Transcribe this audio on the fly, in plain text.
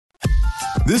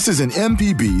This is an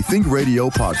MPB Think Radio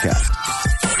podcast.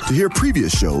 To hear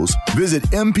previous shows, visit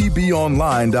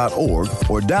mpbonline.org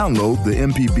or download the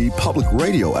MPB Public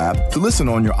Radio app to listen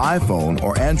on your iPhone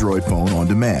or Android phone on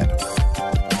demand.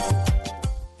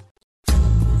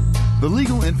 The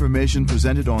legal information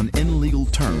presented on In Legal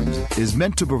Terms is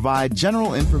meant to provide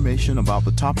general information about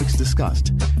the topics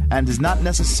discussed and is not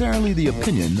necessarily the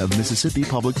opinion of Mississippi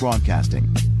Public Broadcasting.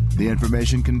 The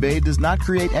information conveyed does not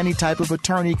create any type of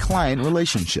attorney-client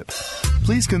relationship.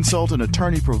 Please consult an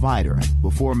attorney provider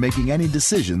before making any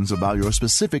decisions about your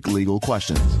specific legal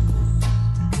questions.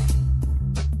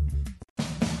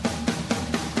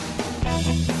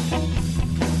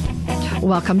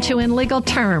 Welcome to In Legal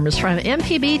Terms from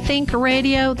MPB Think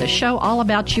Radio, the show all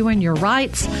about you and your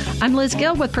rights. I'm Liz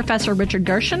Gill with Professor Richard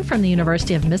Gershon from the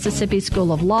University of Mississippi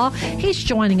School of Law. He's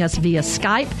joining us via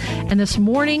Skype, and this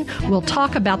morning we'll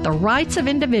talk about the rights of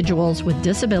individuals with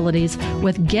disabilities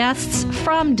with guests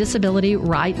from Disability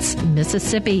Rights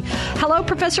Mississippi. Hello,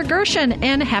 Professor Gershon,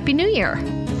 and Happy New Year.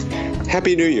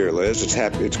 Happy New Year, Liz.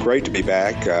 It's great to be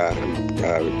back.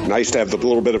 Nice to have a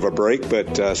little bit of a break,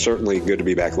 but certainly good to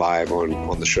be back live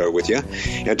on the show with you.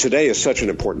 And today is such an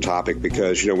important topic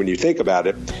because, when you think about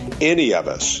it, any of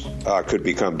us could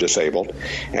become disabled.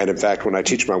 And in fact, when I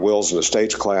teach my wills and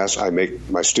estates class, I make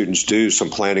my students do some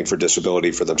planning for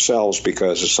disability for themselves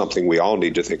because it's something we all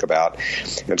need to think about.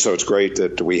 And so it's great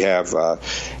that we have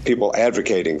people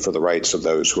advocating for the rights of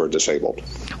those who are disabled.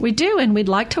 We do, and we'd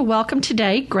like to welcome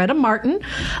today Greta Martin,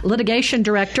 Litigation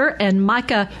Director, and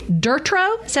Micah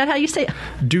Durtrow. Is that how you say it?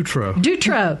 Dutro.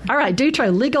 All right,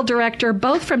 Dutro, Legal Director,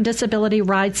 both from Disability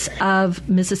Rights of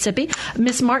Mississippi.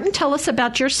 Ms. Martin, tell us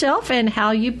about yourself and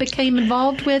how you became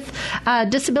involved with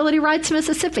Disability Rights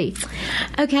Mississippi.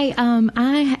 Okay,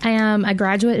 I am a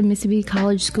graduate of Mississippi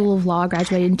College School of Law,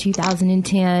 graduated in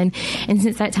 2010, and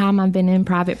since that time I've been in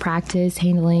private practice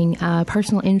handling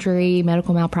personal injury,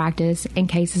 medical malpractice, and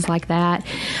cases like that.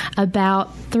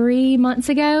 About 3 months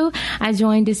ago, I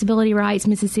joined Disability Rights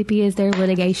Mississippi as their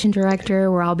litigation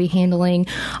director, where I'll be handling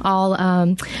all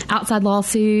outside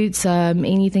lawsuits,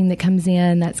 anything that comes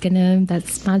in. That's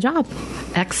my job.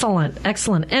 Excellent.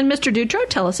 And Mr. Dutro,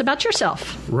 tell us about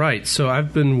yourself. Right. So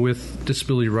I've been with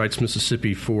Disability Rights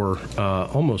Mississippi for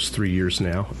almost 3 years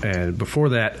now, and before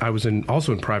that, I was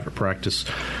also in private practice.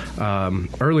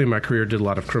 Early in my career, did a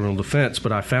lot of criminal defense,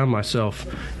 but I found myself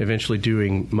eventually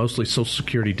doing mostly Social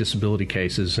Security disability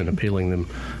cases and appealing them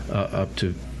up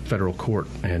to federal court,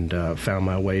 and found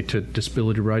my way to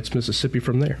Disability Rights Mississippi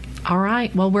from there. All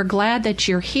right. Well, we're glad that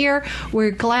you're here.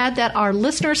 We're glad that our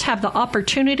listeners have the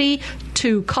opportunity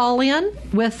to call in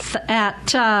at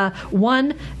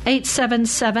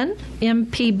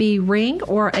 1-877-MPB-RING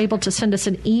or able to send us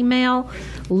an email,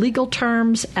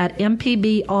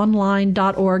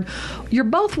 legalterms@mpbonline.org. You're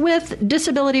both with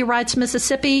Disability Rights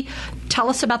Mississippi. Tell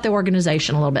us about the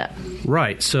organization a little bit.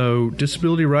 Right. So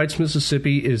Disability Rights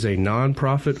Mississippi is a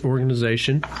nonprofit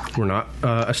organization. We're not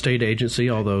a state agency,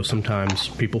 although sometimes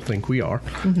people think we are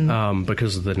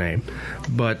because of the name.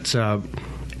 But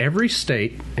every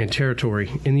state and territory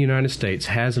in the United States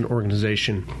has an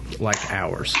organization like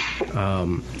ours.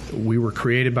 We were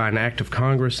created by an act of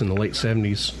Congress in the late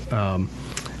 70s,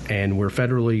 and we're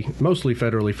mostly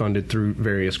federally funded through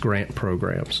various grant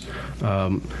programs.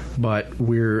 But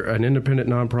we're an independent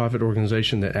nonprofit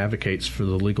organization that advocates for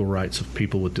the legal rights of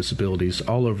people with disabilities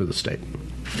all over the state.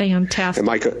 Fantastic. And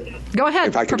Micah, go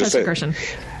ahead, Professor Gershon.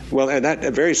 Well, and that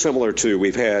very similar to,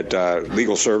 we've had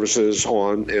legal services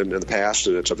on in the past,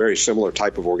 and it's a very similar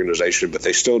type of organization, but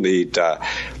they still need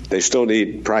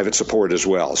private support as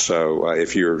well. So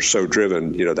if you're so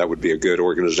driven, that would be a good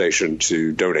organization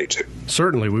to donate to.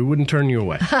 Certainly, we wouldn't turn you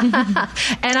away. And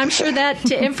I'm sure that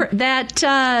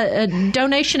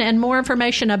donation and more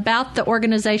information about the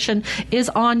organization is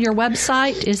on your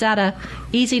website. Is that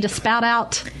easy to spout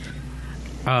out?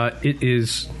 It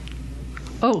is.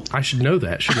 Oh, I should know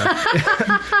that, shouldn't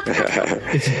I?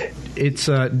 it's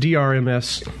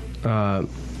DRMS.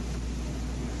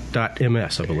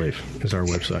 .ms, I believe, is our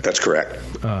website. That's correct.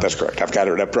 I've got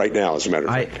it up right now, as a matter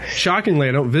of fact. Shockingly,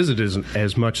 I don't visit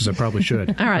as much as I probably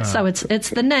should. All right, so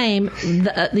it's the name,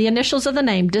 the initials of the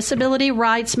name, Disability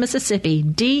Rights Mississippi,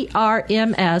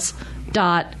 DRMS.ms.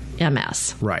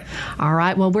 Right. All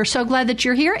right. Well, we're so glad that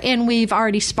you're here, and we've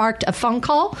already sparked a phone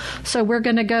call. So we're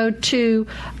going to go to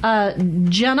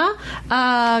Jenna.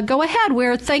 Go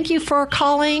ahead. Thank you for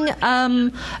calling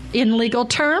In Legal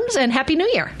Terms, and Happy New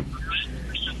Year.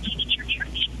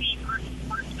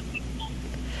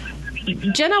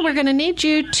 Jenna, we're going to need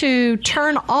you to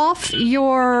turn off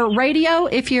your radio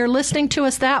if you're listening to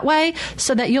us that way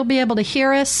so that you'll be able to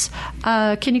hear us.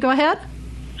 Can you go ahead?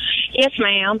 Yes,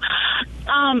 ma'am.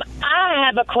 I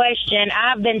have a question.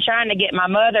 I've been trying to get my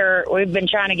mother, we've been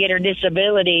trying to get her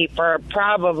disability for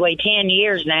probably 10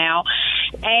 years now,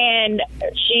 and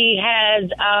she has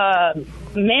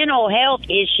mental health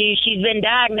issues. She's been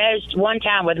diagnosed one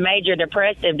time with major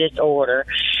depressive disorder,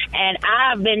 and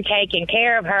I've been taking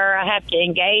care of her. I have to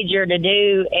engage her to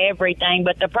do everything,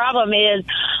 but the problem is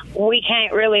we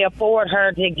can't really afford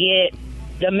her to get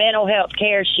the mental health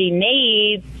care she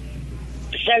needs.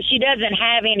 So she doesn't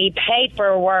have any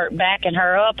paperwork backing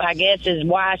her up, I guess, is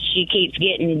why she keeps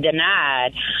getting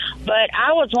denied. But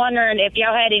I was wondering if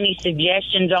y'all had any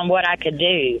suggestions on what I could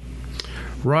do.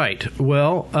 Right.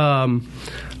 Well,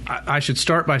 I should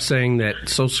start by saying that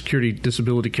Social Security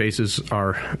disability cases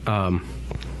are,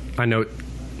 I know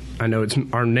it's,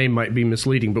 our name might be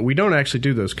misleading, but we don't actually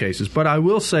do those cases. But I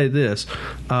will say this.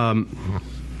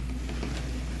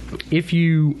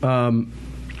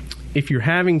 If you're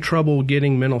having trouble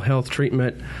getting mental health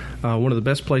treatment, one of the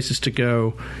best places to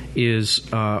go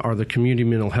are the community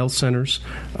mental health centers.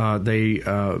 They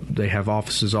have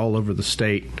offices all over the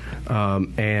state,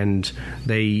 and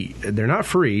they're not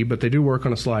free, but they do work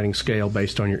on a sliding scale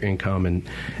based on your income,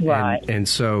 and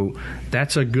so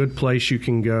that's a good place you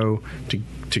can go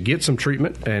to get some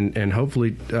treatment and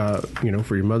hopefully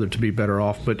for your mother to be better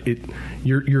off. But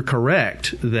you're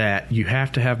correct that you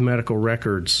have to have medical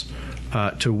records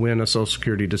to win a Social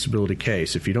Security disability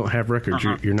case. If you don't have records,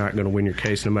 you're not going to win your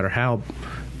case, no matter how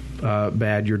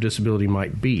bad your disability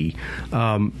might be.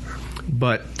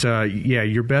 But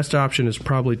your best option is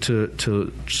probably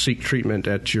to seek treatment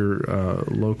at your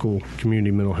local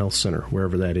community mental health center,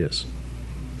 wherever that is.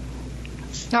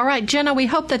 All right, Jenna, we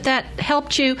hope that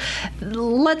helped you.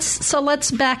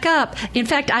 Let's back up. In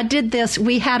fact, I did this.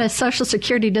 We had a Social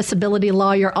Security disability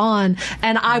lawyer on,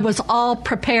 and I was all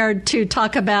prepared to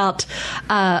talk about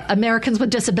Americans with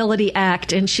Disability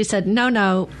Act, and she said,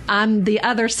 no, I'm the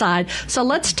other side. So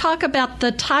let's talk about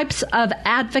the types of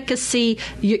advocacy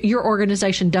your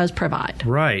organization does provide.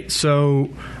 Right. So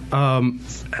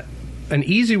an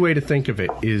easy way to think of it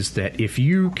is that if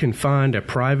you can find a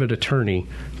private attorney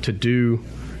to do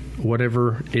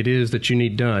whatever it is that you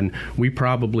need done, we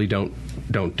probably don't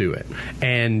do it.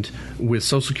 And with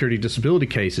Social Security disability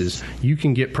cases, you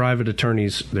can get private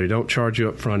attorneys. They don't charge you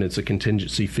up front. It's a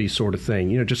contingency fee sort of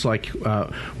thing. Just like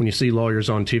when you see lawyers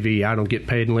on TV, I don't get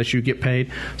paid unless you get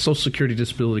paid. Social Security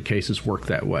disability cases work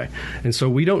that way. And so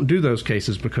we don't do those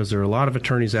cases because there are a lot of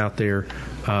attorneys out there,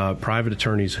 private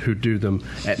attorneys, who do them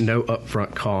at no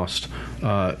upfront cost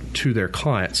to their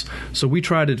clients. So we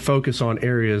try to focus on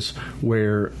areas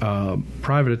where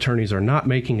private attorneys are not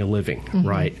making a living,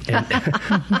 right?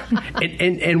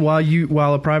 And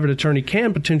while a private attorney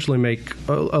can potentially make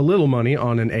a little money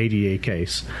on an ADA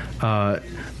case,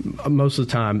 most of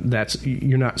the time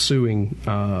you're not suing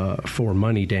for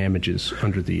money damages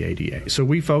under the ADA. So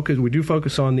we do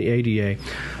focus on the ADA.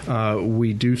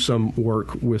 We do some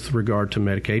work with regard to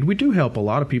Medicaid. We do help a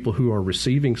lot of people who are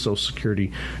receiving Social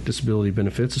Security disability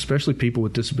benefits, especially people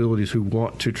with disabilities who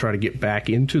want to try to get back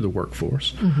into the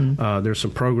workforce. There's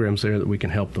some programs there that we can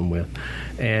help them with.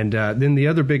 And then the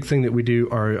other big thing that we do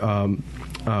are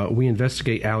we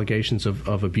investigate allegations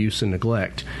of abuse and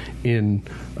neglect in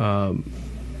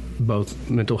both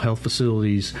mental health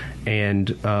facilities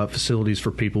and facilities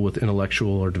for people with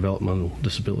intellectual or developmental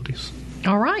disabilities.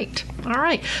 All right.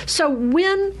 So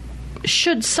when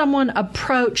should someone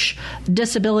approach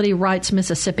Disability Rights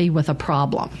Mississippi with a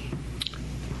problem?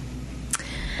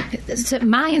 So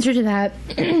my answer to that,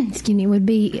 would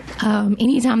be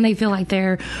anytime they feel like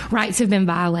their rights have been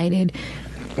violated.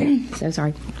 So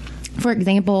sorry. For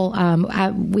example,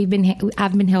 I've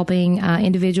been helping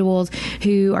individuals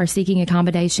who are seeking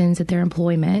accommodations at their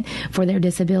employment for their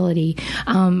disability.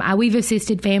 We've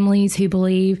assisted families who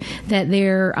believe that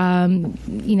their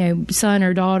son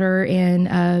or daughter in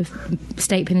a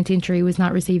state penitentiary was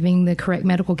not receiving the correct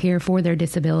medical care for their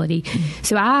disability.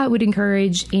 So I would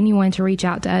encourage anyone to reach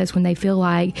out to us when they feel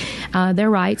like their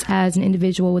rights as an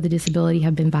individual with a disability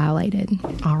have been violated.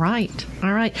 All right.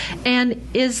 And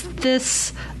is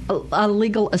this a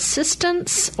legal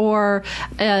assistance, or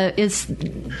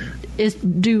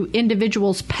do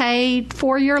individuals pay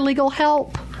for your legal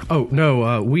help? Oh,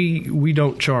 no, we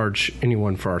don't charge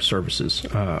anyone for our services.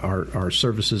 Our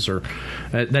services are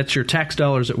that's your tax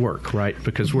dollars at work, right?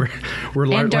 Because we're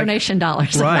and donation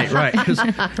dollars, right? Because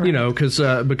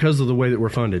because of the way that we're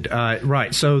funded,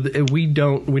 right? So we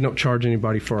don't charge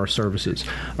anybody for our services.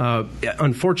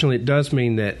 Unfortunately, it does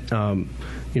mean that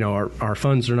our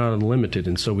funds are not unlimited,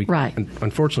 and so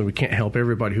unfortunately we can't help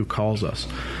everybody who calls us.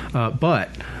 But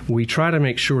we try to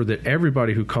make sure that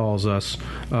everybody who calls us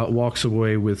walks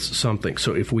away with something.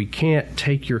 So if we can't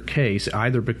take your case,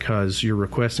 either because you're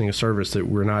requesting a service that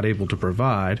we're not able to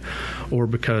provide, or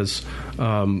because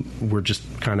we're just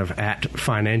kind of at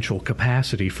financial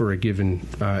capacity for a given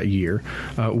year,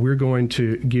 we're going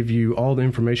to give you all the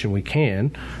information we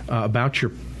can about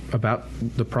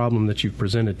the problem that you've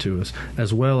presented to us,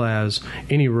 as well as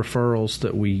any referrals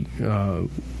that we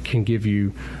can give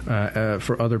you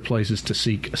for other places to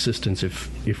seek assistance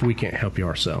if we can't help you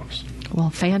ourselves. Well,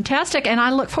 fantastic. And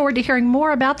I look forward to hearing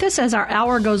more about this as our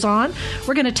hour goes on.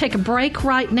 We're going to take a break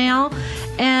right now,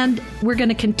 and we're going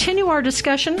to continue our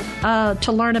discussion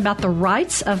to learn about the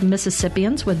rights of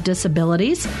Mississippians with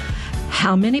disabilities.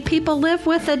 How many people live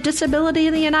with a disability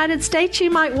in the United States,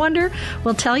 you might wonder?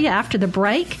 We'll tell you after the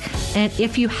break. And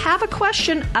if you have a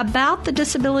question about the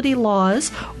disability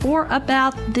laws or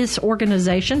about this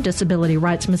organization, Disability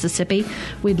Rights Mississippi,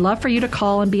 we'd love for you to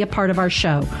call and be a part of our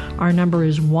show. Our number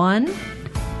is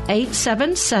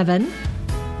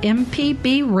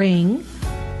 1-877-MPB-RING.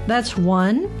 That's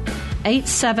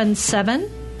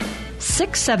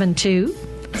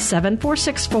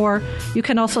 1-877-672-7464. You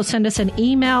can also send us an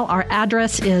email. Our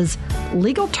address is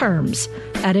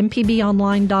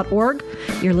legalterms@mpbonline.org.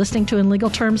 You're listening to In Legal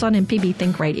Terms on MPB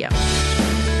Think Radio.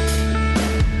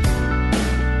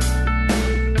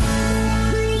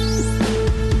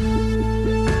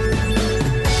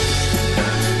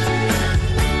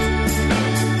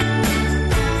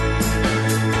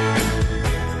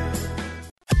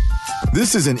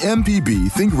 This is an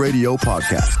MPB Think Radio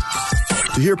podcast.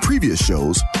 To hear previous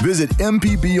shows, visit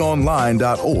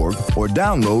mpbonline.org or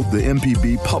download the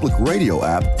MPB Public Radio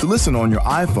app to listen on your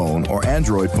iPhone or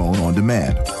Android phone on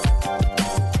demand.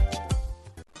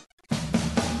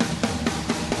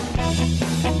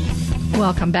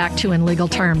 Welcome back to In Legal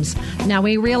Terms. Now,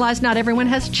 we realize not everyone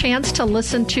has a chance to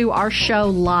listen to our show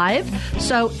live,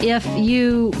 so if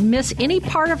you miss any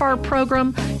part of our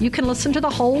program, you can listen to the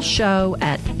whole show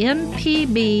at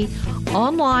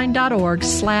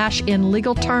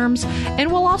mpbonline.org/inlegalterms,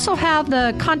 and we'll also have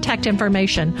the contact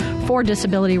information for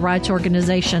Disability Rights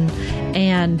Organization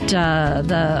and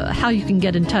how you can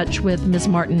get in touch with Ms.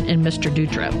 Martin and Mr.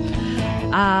 Dutro.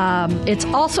 It's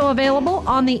also available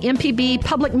on the MPB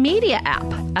Public Media app,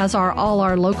 as are all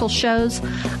our local shows.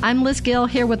 I'm Liz Gill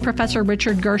here with Professor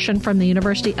Richard Gershon from the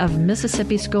University of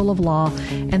Mississippi School of Law,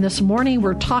 and this morning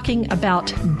we're talking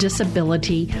about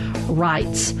disability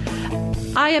rights.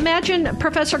 I imagine,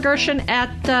 Professor Gershon, at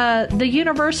the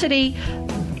university,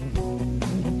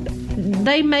 do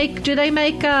they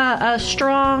make a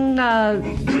strong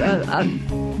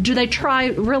do they try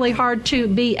really hard to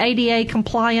be ADA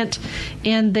compliant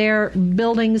in their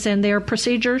buildings and their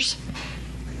procedures?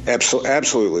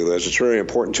 Absolutely, Liz. It's very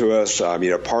important to us.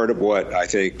 Part of what I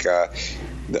think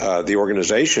the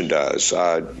organization does,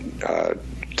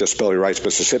 Disability Rights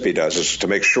Mississippi does, is to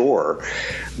make sure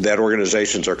that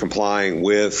organizations are complying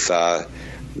with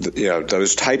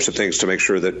those types of things, to make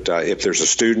sure that if there's a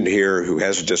student here who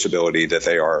has a disability, that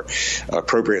they are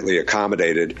appropriately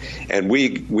accommodated. And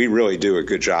we really do a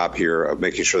good job here of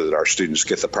making sure that our students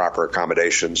get the proper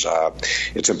accommodations.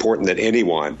 It's important that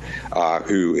anyone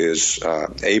who is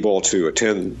able to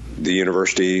attend the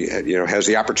university, has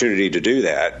the opportunity to do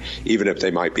that, even if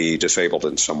they might be disabled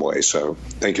in some way. So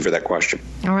thank you for that question.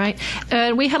 All right.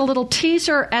 We had a little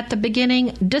teaser at the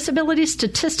beginning. Disability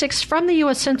statistics from the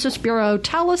U.S. Census Bureau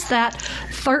tell us that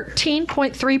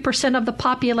 13.3% of the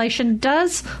population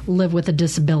does live with a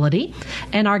disability.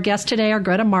 And our guests today are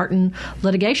Greta Martin,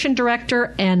 litigation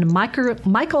director, and Micah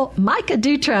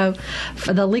Dutro,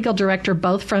 the legal director,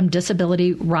 both from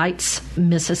Disability Rights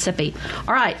Mississippi.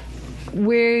 All right.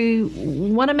 We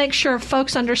want to make sure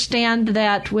folks understand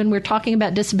that when we're talking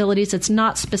about disabilities, it's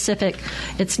not specific.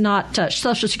 It's not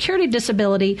Social Security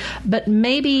disability, but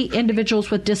maybe individuals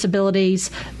with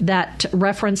disabilities that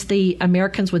reference the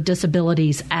Americans with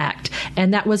Disabilities Act.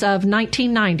 And that was of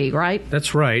 1990, right?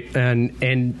 That's right.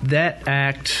 And that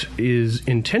act is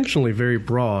intentionally very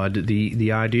broad.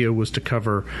 The idea was to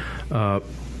cover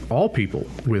all people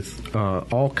with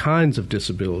all kinds of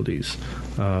disabilities,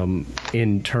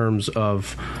 in terms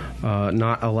of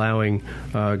not allowing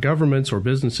governments or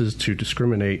businesses to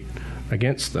discriminate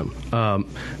against them.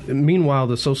 Meanwhile,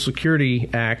 the Social Security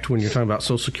Act, when you're talking about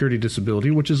Social Security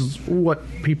disability, which is what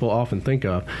people often think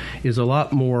of, is a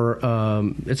lot more.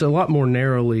 It's a lot more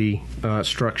narrowly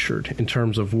structured in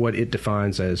terms of what it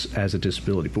defines as a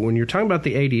disability. But when you're talking about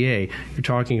the ADA, you're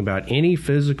talking about any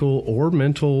physical or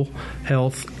mental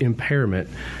health impairment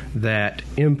that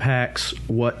impacts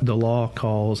what the law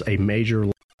calls a major.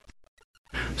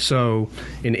 So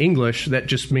in English, that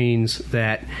just means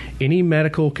that any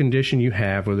medical condition you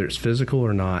have, whether it's physical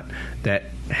or not, that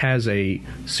has a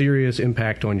serious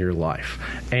impact on your life.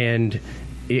 And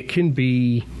it can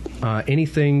be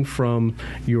anything from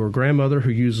your grandmother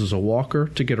who uses a walker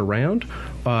to get around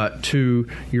to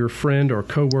your friend or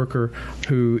coworker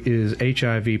who is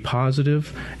HIV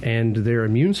positive and their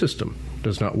immune system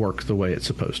does not work the way it's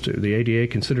supposed to. The ADA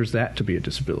considers that to be a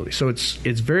disability. So it's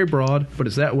very broad, but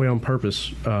it's that way on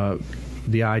purpose.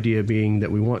 The idea being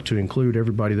that we want to include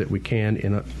everybody that we can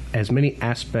in as many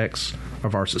aspects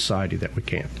of our society that we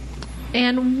can.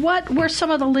 And what were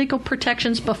some of the legal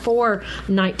protections before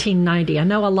 1990? I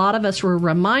know a lot of us were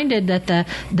reminded that the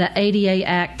ADA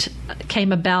Act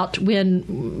came about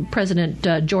when President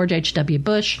George H.W.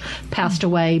 Bush passed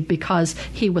away, because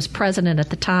he was president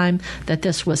at the time that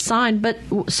this was signed. But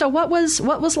so what was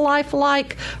life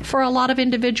like for a lot of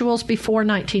individuals before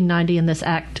 1990 and this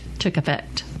act took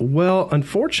effect? Well,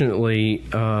 unfortunately,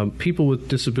 people with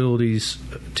disabilities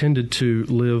tended to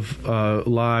live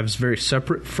lives very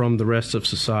separate from the rest of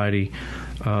society,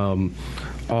 often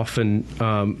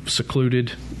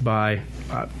secluded by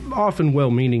often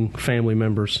well-meaning family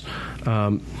members,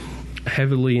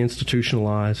 heavily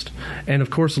institutionalized. And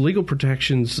of course, the legal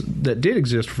protections that did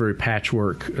exist were very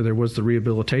patchwork. There was the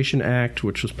Rehabilitation Act,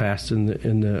 which was passed in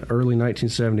the early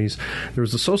 1970s. There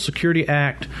was the Social Security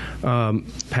Act,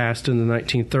 passed in the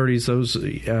 1930s.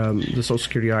 The Social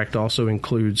Security Act also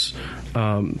includes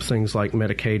things like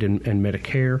Medicaid and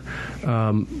Medicare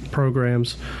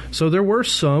programs. So there were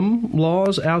some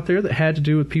laws out there that had to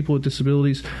do with people with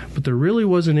disabilities, but there really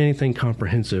wasn't anything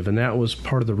comprehensive, and that was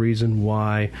part of the reason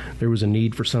why there was a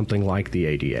need for something like the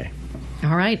ADA.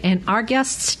 All right, and our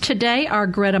guests today are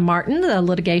Greta Martin, the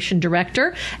litigation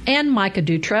director, and Micah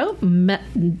Dutro,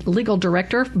 legal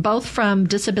director, both from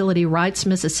Disability Rights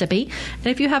Mississippi. And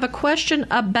if you have a question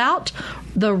about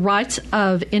the rights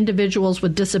of individuals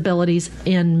with disabilities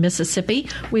in Mississippi,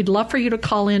 we'd love for you to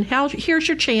call in. Here's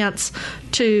your chance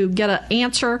to get an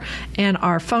answer, and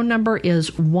our phone number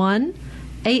is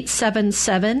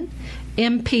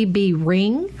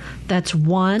 1-877-MPB-RING. That's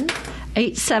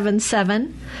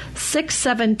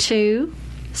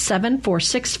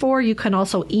 1-877-672-7464. You can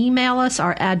also email us.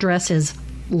 Our address is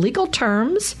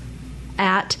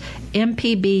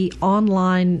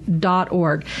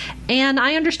legalterms@mpbonline.org. And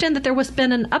I understand that there was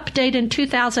been an update in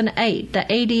 2008, the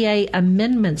ADA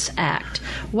Amendments Act.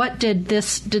 What did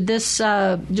this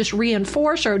just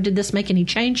reinforce, or did this make any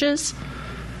changes?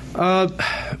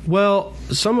 Well,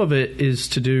 some of it is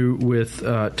to do with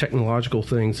technological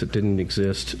things that didn't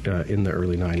exist in the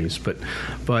early 90s.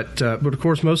 But of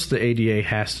course, most of the ADA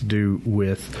has to do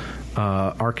with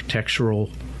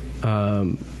architectural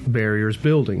barriers,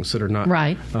 buildings that are not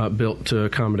built to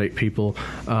accommodate people,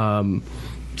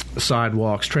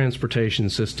 sidewalks, transportation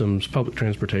systems, public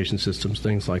transportation systems,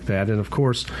 things like that. And of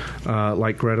course,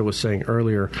 like Greta was saying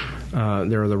earlier,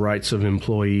 there are the rights of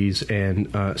employees and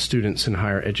students in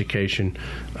higher education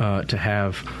to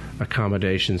have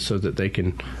accommodations so that they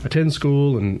can attend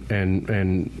school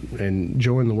and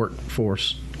join the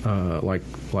workforce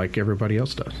like everybody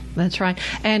else does. That's right.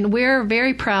 And we're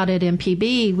very proud at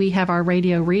MPB. We have our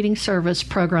radio reading service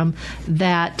program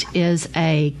that is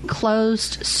a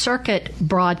closed circuit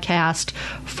broadcast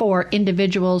for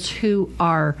individuals who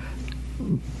are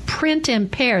print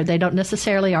impaired. They don't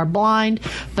necessarily are blind,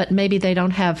 but maybe they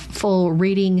don't have full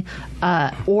reading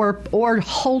or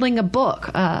holding a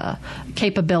book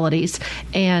capabilities.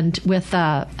 And with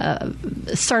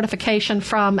certification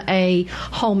from a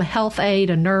home health aide,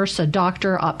 a nurse, a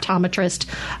doctor, optometrist,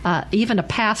 even a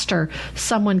pastor,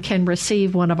 someone can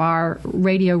receive one of our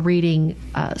radio reading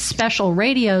special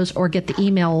radios or get the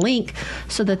email link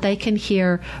so that they can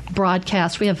hear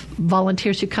broadcasts. We have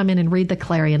volunteers who come in and read the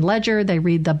Clarion Ledger. They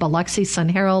read the Biloxi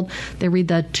Sun-Herald. They read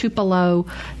the Tupelo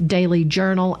Daily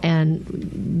Journal,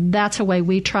 and that's a way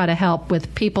we try to help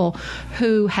with people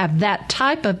who have that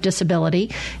type of disability.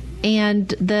 And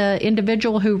the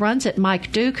individual who runs it,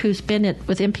 Mike Duke, who's been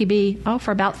with MPB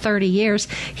for about 30 years,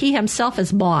 he himself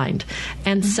is blind.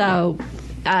 And so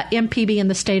MPB in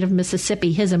the state of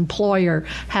Mississippi, his employer,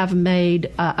 have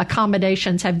made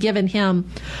accommodations, have given him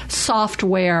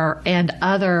software and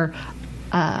other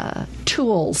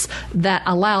tools that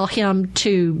allow him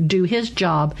to do his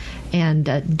job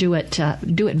and do it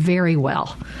very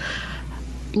well.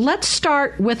 Let's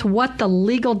start with what the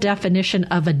legal definition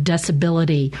of a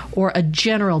disability or a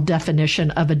general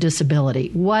definition of a disability.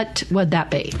 What would that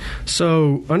be?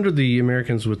 So under the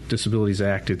Americans with Disabilities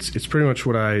Act, it's pretty much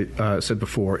what I said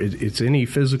before. It's any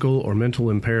physical or mental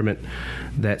impairment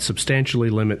that substantially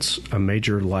limits a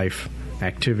major life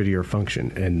activity or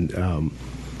function. And,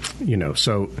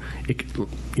 so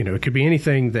it could be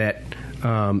anything that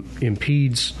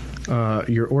impedes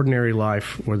your ordinary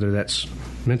life, whether that's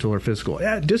mental or physical.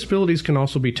 Disabilities can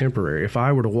also be temporary. If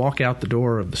I were to walk out the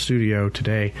door of the studio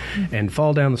today and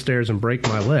fall down the stairs and break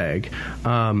my leg,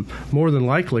 more than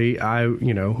likely I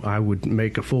would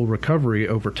make a full recovery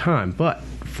over time. But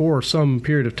for some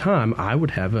period of time, I would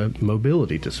have a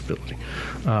mobility disability.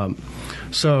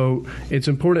 So it's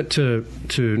important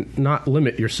to not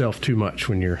limit yourself too much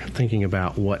when you're thinking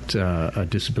about what a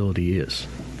disability is.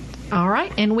 All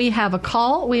right, and we have a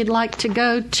call. We'd like to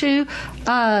go to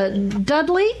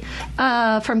Dudley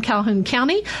from Calhoun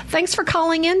County. Thanks for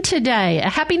calling in today. A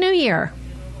Happy New Year.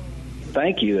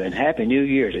 Thank you, and Happy New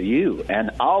Year to you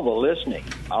and all the listening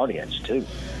audience, too.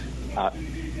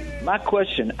 My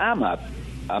question, I'm a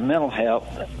mental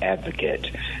health advocate,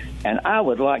 and I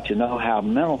would like to know how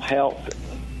mental health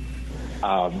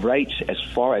rates as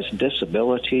far as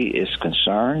disability is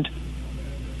concerned.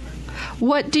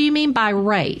 What do you mean by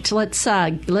rate? Let's how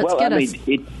does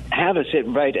it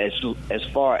rate as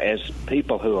far as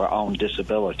people who are on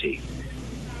disability,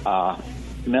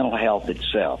 mental health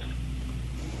itself?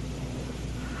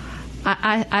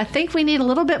 I think we need a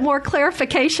little bit more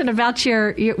clarification about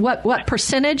your what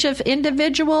percentage of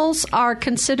individuals are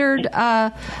considered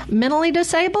mentally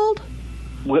disabled?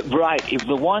 Right. If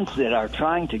the ones that are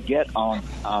trying to get on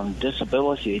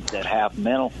disability that have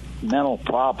mental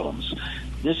problems,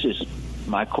 this is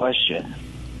my question.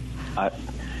 I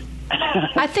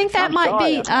think that might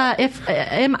be,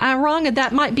 am I wrong?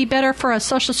 That might be better for a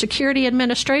Social Security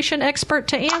Administration expert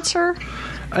to answer?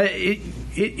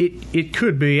 It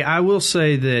could be. I will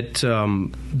say that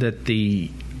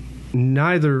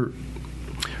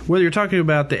whether you're talking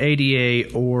about the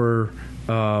ADA or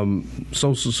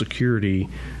Social Security,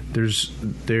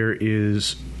 there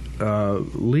is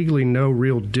legally no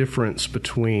real difference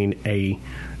between a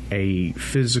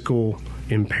physical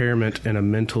impairment and a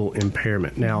mental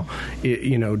impairment. Now,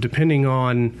 depending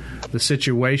on the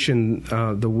situation,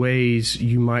 the ways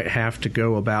you might have to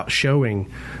go about showing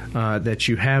that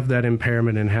you have that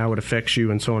impairment and how it affects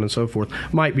you and so on and so forth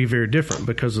might be very different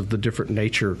because of the different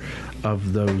nature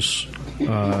of those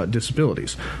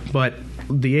disabilities. But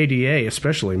the ADA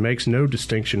especially makes no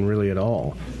distinction really at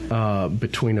all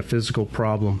between a physical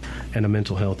problem and a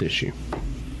mental health issue.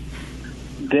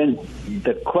 Then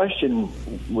the question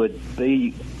would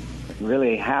be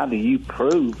really, how do you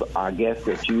prove, I guess,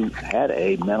 that you had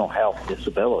a mental health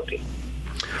disability?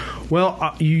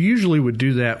 Well, you usually would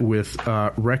do that with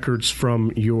records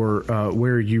from your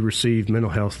where you received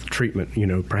mental health treatment.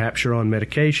 Perhaps you're on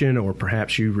medication, or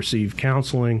perhaps you receive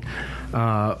counseling,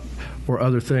 or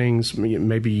other things.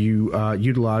 Maybe you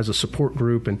utilize a support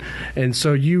group, and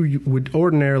so you would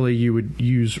ordinarily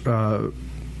use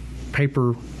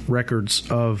paper records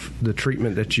of the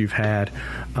treatment that you've had.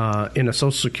 In a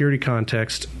Social Security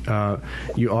context,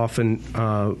 you often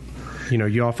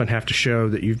have to show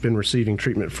that you've been receiving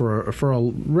treatment for a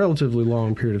relatively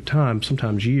long period of time,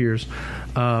 sometimes years.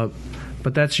 But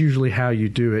that's usually how you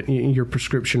do it. Your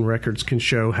prescription records can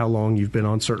show how long you've been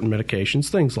on certain medications,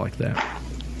 things like that.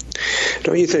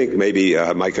 Don't you think maybe,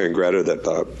 Micah and Greta, that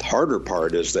the harder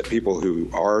part is that people who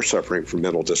are suffering from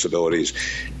mental disabilities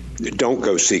don't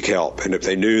go seek help? And if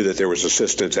they knew that there was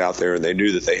assistance out there and they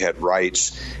knew that they had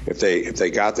rights, if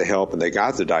they got the help and they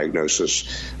got the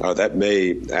diagnosis, that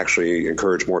may actually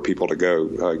encourage more people to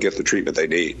go get the treatment they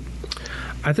need.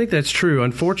 I think that's true.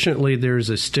 Unfortunately,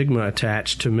 there's a stigma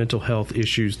attached to mental health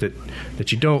issues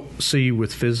that you don't see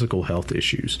with physical health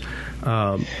issues.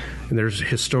 And there's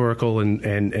historical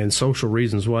and social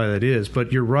reasons why that is.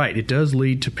 But you're right. It does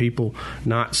lead to people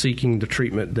not seeking the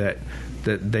treatment that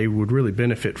they would really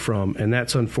benefit from. And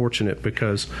that's unfortunate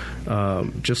because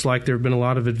just like there have been a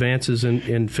lot of advances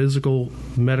in physical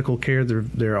medical care,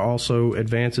 there are also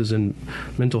advances in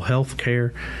mental health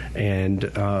care, and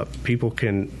people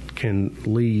can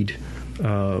lead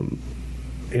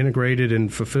integrated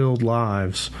and fulfilled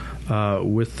lives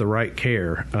with the right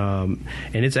care. And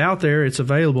it's out there. It's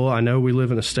available. I know we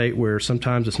live in a state where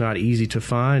sometimes it's not easy to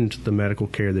find the medical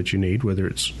care that you need, whether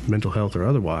it's mental health or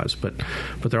otherwise. But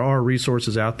there are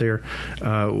resources out there.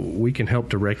 We can help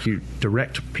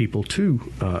direct people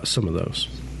to some of those.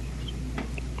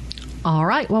 All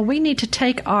right. Well, we need to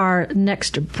take our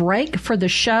next break for the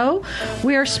show.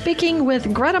 We are speaking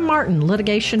with Greta Martin,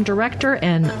 Litigation Director,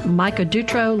 and Micah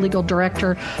Dutro, Legal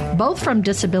Director, both from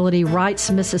Disability Rights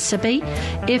Mississippi.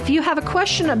 If you have a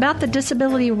question about the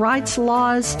disability rights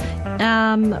laws,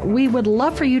 we would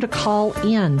love for you to call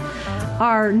in.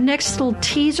 Our next little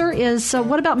teaser is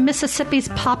what about Mississippi's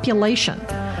population?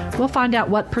 We'll find out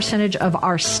what percentage of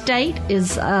our state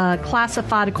is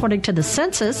classified according to the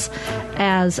census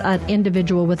as an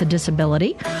individual with a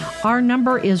disability. Our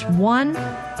number is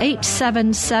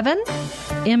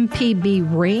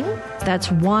 1-877-MPB-RING. That's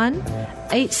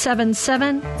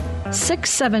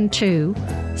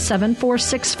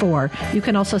 1-877-672-7464. You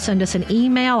can also send us an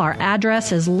email. Our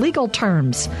address is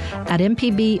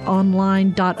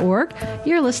legalterms@mpbonline.org.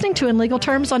 You're listening to In Legal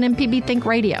Terms on MPB Think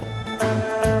Radio.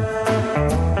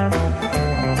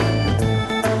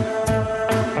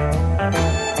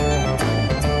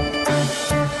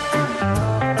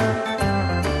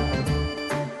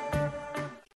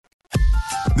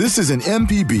 This is an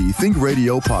MPB Think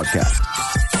Radio podcast.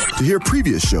 To hear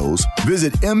previous shows,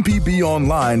 visit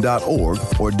mpbonline.org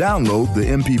or download the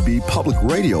MPB Public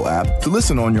Radio app to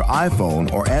listen on your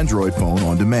iPhone or Android phone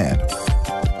on demand.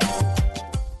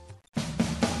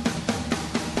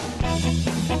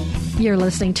 You're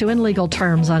listening to In Legal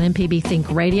Terms on MPB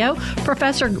Think Radio.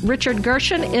 Professor Richard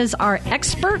Gershon is our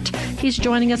expert. He's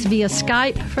joining us via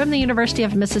Skype from the University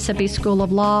of Mississippi School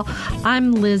of Law.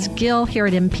 I'm Liz Gill here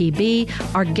at MPB.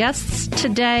 Our guests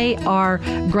today are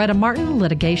Greta Martin,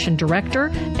 Litigation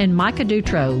Director, and Micah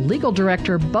Dutro, Legal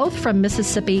Director, both from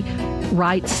Disability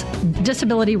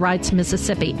Rights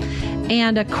Mississippi.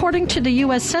 And according to the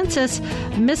U.S. Census,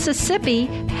 Mississippi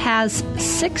has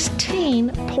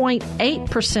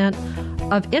 16.8%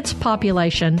 of its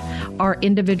population are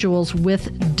individuals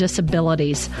with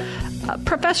disabilities.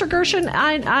 Professor Gershon,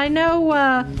 I know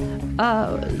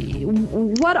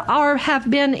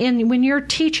when you're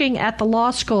teaching at the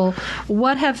law school,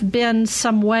 what have been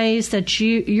some ways that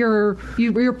you're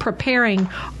preparing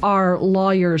our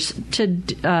lawyers to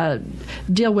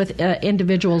deal with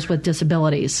individuals with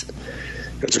disabilities?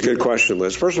 That's a good question,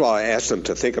 Liz. First of all, I asked them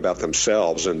to think about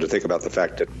themselves and to think about the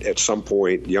fact that at some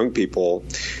point young people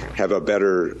have a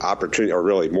better opportunity or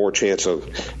really more chance of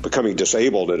becoming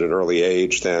disabled at an early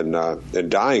age than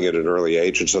dying at an early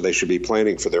age. And so they should be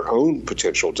planning for their own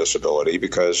potential disability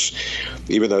because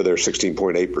even though they're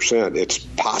 16.8%, it's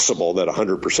possible that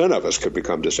 100% of us could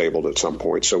become disabled at some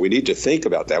point. So we need to think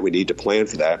about that. We need to plan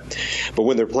for that. But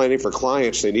when they're planning for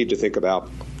clients, they need to think about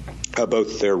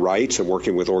both their rights and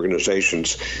working with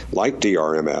organizations like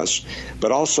DRMS,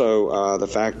 but also the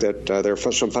fact that there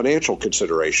are some financial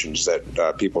considerations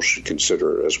that people should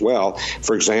consider as well.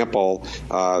 For example,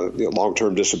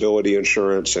 long-term disability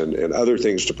insurance and other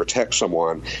things to protect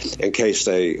someone in case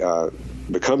they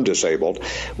become disabled.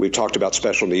 We've talked about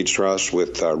special needs trusts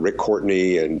with Rick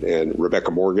Courtney and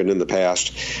Rebecca Morgan in the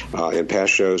past, in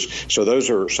past shows. So those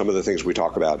are some of the things we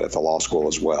talk about at the law school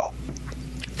as well.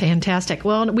 Fantastic.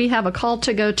 Well, we have a call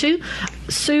to go to.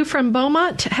 Sue from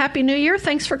Beaumont, Happy New Year.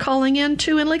 Thanks for calling in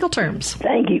to In Legal Terms.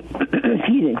 Thank you.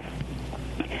 Excuse me.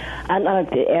 I'd like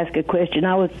to ask a question.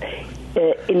 I was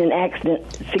in an accident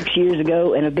 6 years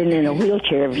ago, and I've been in a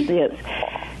wheelchair ever since.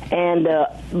 And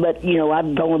but, you know,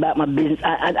 I've gone about my business.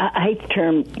 I hate the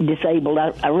term disabled.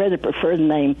 I rather prefer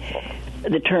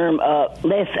the term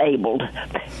less abled.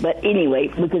 But anyway,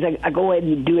 because I go ahead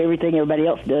and do everything everybody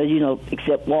else does, you know,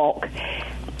 except walk.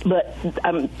 But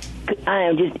I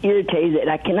am just irritated that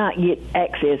I cannot get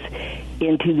access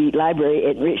into the library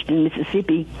at Richmond,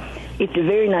 Mississippi. It's a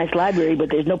very nice library,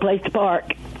 but there's no place to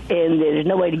park, and there's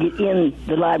no way to get in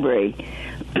the library.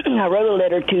 I wrote a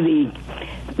letter to the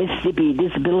Mississippi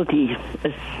Disability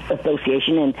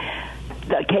Association, and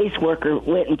the caseworker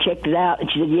went and checked it out,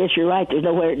 and she said, yes, you're right, there's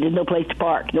no place to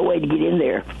park, no way to get in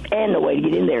there, and no way to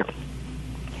get in there.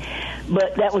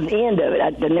 But that was the end of it. I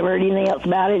never heard anything else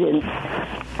about it, and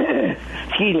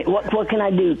excuse me, what can I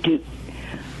do to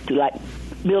like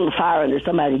build a fire under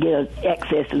somebody to get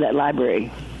access to that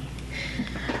library?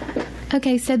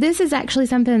 Okay, so this is actually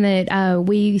something that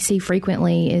we see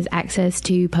frequently is access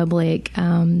to public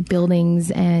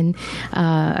buildings and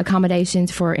accommodations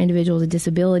for individuals with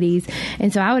disabilities.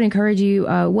 And so I would encourage you,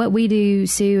 what we do,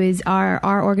 Sue, is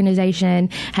our organization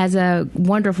has a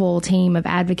wonderful team of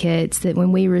advocates that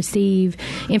when we receive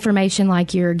information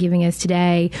like you're giving us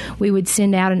today, we would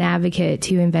send out an advocate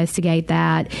to investigate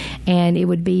that. And it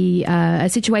would be a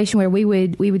situation where we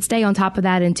would stay on top of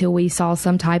that until we saw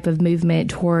some type of movement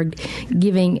toward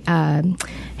giving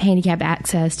handicap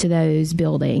access to those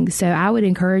buildings. So I would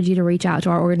encourage you to reach out to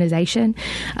our organization.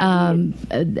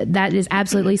 That is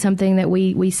absolutely something that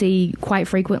we see quite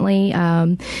frequently.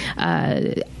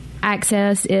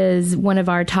 Access is one of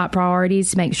our top priorities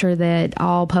to make sure that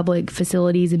all public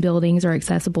facilities and buildings are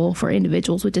accessible for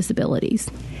individuals with disabilities.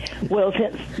 Well,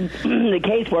 since the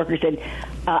caseworker said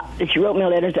she wrote me a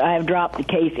letter, I have dropped the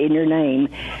case in your name.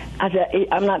 I said,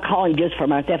 I'm not calling just for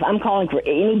myself. I'm calling for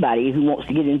anybody who wants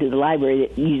to get into the library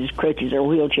that uses crutches or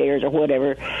wheelchairs or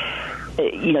whatever.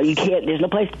 You can't, there's no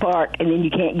place to park, and then you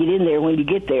can't get in there when you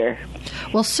get there.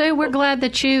 Well, Sue, we're glad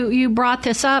that you brought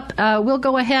this up. We'll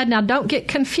go ahead. Now, don't get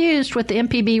confused with the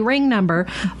MPB ring number,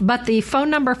 but the phone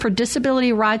number for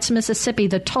Disability Rights Mississippi,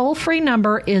 the toll-free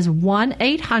number is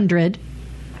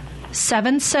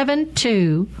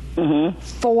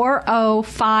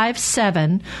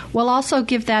 1-800-772-4057. We'll also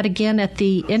give that again at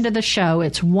the end of the show.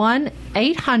 It's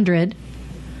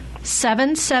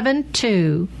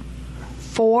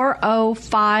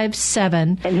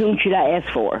 1-800-772-4057. And whom should I ask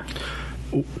for?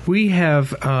 We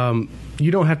have,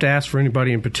 you don't have to ask for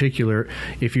anybody in particular.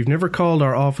 If you've never called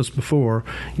our office before,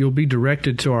 you'll be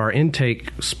directed to our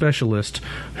intake specialist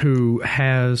who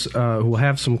will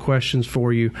have some questions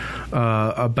for you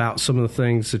about some of the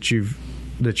things that you've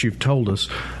told us,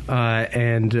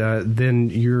 and then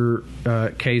your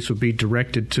case would be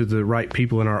directed to the right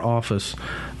people in our office.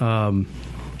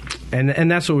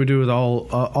 And that's what we do with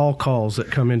all calls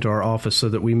that come into our office, so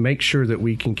that we make sure that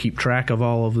we can keep track of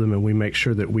all of them, and we make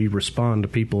sure that we respond to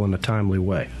people in a timely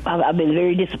way. I've been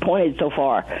very disappointed so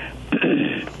far,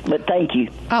 but thank you.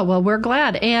 Oh, well, we're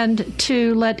glad. And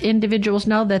to let individuals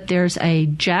know that there's a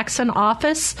Jackson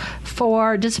office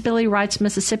for Disability Rights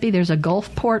Mississippi. There's a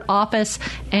Gulfport office,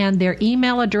 and their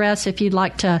email address, if you'd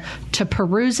like to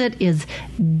peruse it, is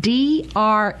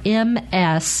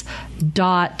drms.ms.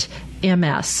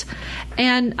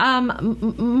 And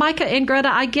Micah and Greta,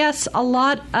 I guess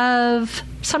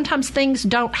sometimes things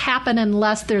don't happen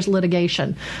unless there's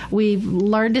litigation. We've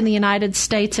learned in the United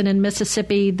States and in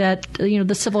Mississippi that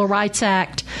the Civil Rights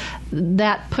Act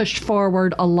that pushed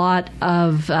forward a lot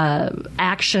of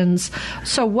actions.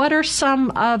 So what are some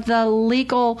of the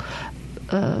legal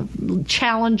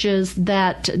challenges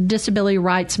that Disability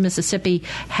Rights Mississippi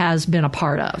has been a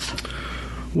part of?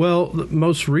 Well,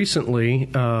 most recently,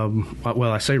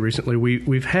 I say recently,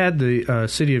 we've had the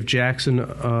city of Jackson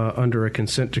under a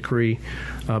consent decree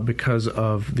because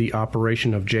of the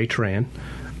operation of JTRAN.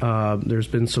 There's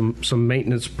been some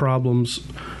maintenance problems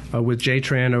with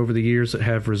JTRAN over the years that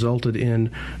have resulted in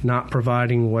not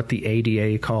providing what the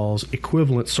ADA calls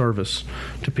equivalent service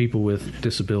to people with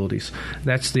disabilities.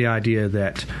 That's the idea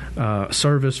that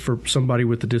service for somebody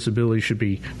with a disability should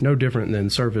be no different than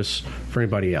service for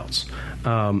anybody else.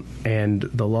 And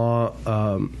the law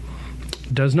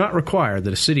does not require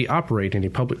that a city operate any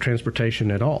public transportation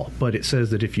at all, but it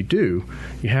says that if you do,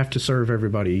 you have to serve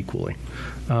everybody equally.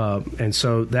 And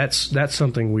so that's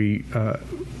something we've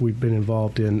been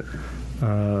involved in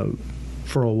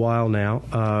for a while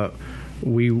now.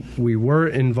 We were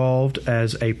involved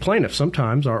as a plaintiff.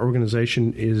 Sometimes our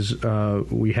organization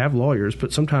we have lawyers,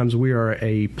 but sometimes we are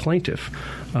a plaintiff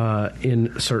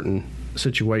in certain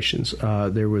situations.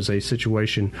 There was a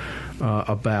situation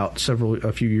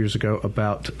a few years ago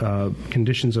about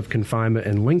conditions of confinement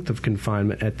and length of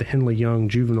confinement at the Henley Young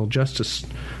Juvenile Justice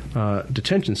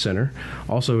Detention Center,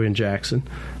 also in Jackson.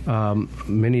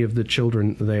 Many of the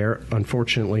children there,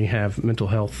 unfortunately, have mental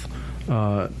health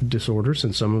disorders,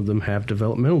 and some of them have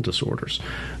developmental disorders,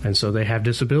 and so they have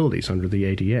disabilities under the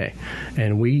ADA.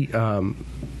 And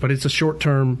but it's a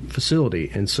short-term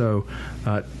facility, and so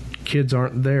kids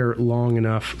aren't there long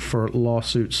enough for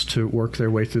lawsuits to work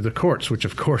their way through the courts, which,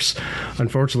 of course,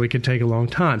 unfortunately can take a long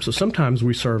time. So sometimes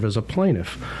we serve as a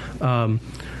plaintiff, an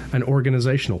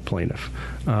organizational plaintiff,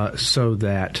 so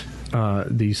that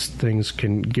these things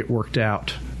can get worked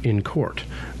out in court.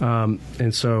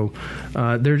 And so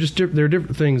there are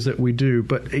different things that we do,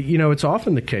 but it's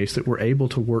often the case that we're able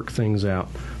to work things out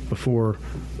before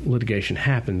litigation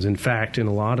happens. In fact, in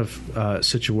a lot of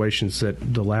situations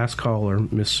that the last caller,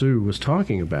 Miss Sue, was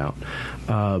talking about,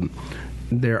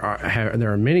 there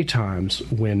are many times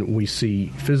when we see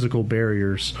physical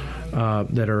barriers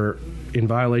that are in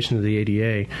violation of the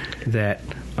ADA, that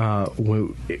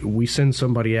when we send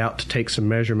somebody out to take some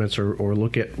measurements or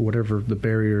look at whatever the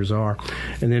barriers are,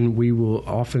 and then we will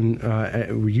often,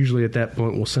 usually at that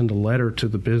point, we'll send a letter to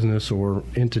the business or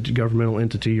governmental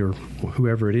entity or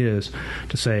whoever it is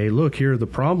to say, look, here are the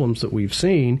problems that we've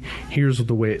seen. Here's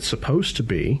the way it's supposed to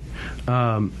be.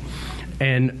 And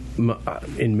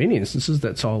in many instances,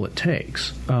 that's all it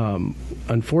takes.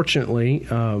 Unfortunately,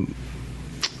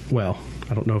 well,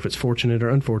 I don't know if it's fortunate or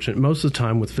unfortunate. Most of the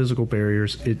time with physical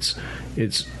barriers, it's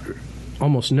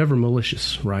almost never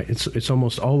malicious, right? It's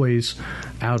almost always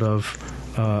out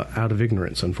of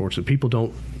ignorance. Unfortunately, people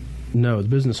don't know. The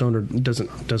business owner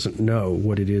doesn't know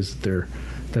what it is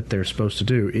that they're supposed to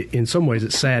do. In some ways,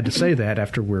 it's sad to say that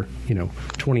after we're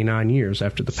 29 years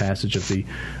after the passage of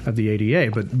the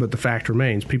ADA, but the fact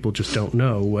remains, people just don't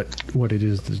know what it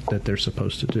is that they're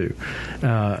supposed to do,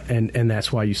 and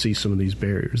that's why you see some of these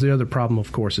barriers. The other problem,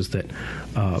 of course, is that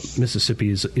Mississippi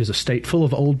is a state full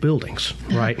of old buildings,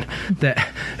 right?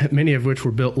 That many of which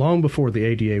were built long before the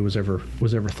ADA was ever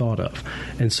thought of,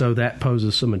 and so that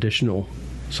poses some additional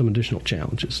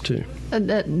challenges too.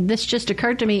 This just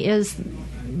occurred to me: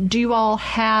 do you all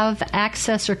have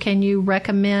access, or can you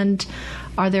recommend?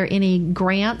 Are there any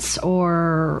grants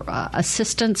or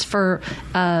assistance for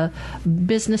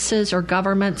businesses or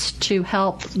governments to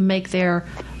help make their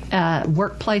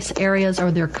workplace areas or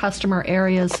their customer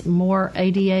areas more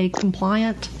ADA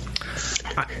compliant?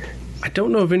 I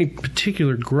don't know of any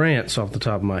particular grants off the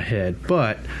top of my head,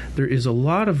 but there is a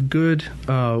lot of good,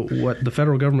 what the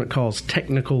federal government calls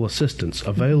technical assistance,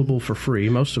 available for free.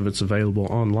 Most of it's available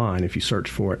online if you search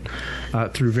for it,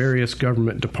 through various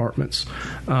government departments.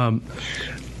 The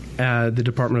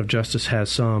Department of Justice has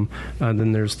some.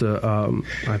 Then there's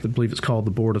I believe it's called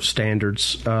the Board of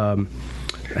Standards,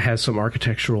 has some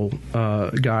architectural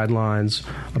guidelines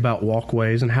about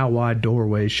walkways and how wide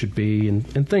doorways should be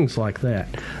and things like that,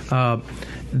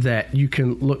 that you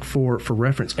can look for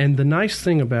reference. And the nice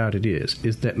thing about it is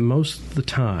that most of the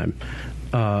time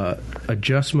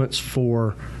adjustments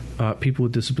for people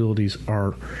with disabilities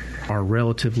are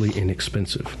relatively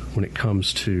inexpensive when it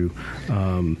comes to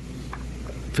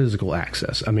physical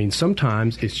access. I mean,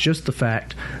 sometimes it's just the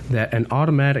fact that an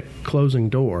automatic closing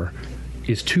door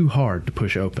is too hard to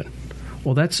push open.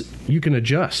 Well, you can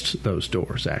adjust those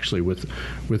doors actually with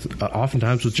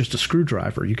oftentimes with just a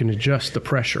screwdriver. You can adjust the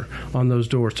pressure on those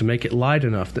doors to make it light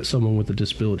enough that someone with a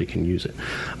disability can use it.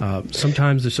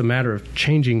 Sometimes it's a matter of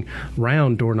changing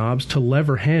round doorknobs to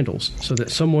lever handles so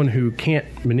that someone who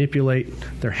can't manipulate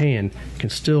their hand can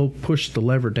still push the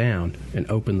lever down and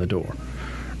open the door.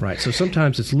 Right. So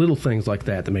sometimes it's little things like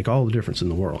that make all the difference in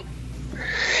the world.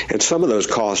 And some of those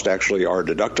costs actually are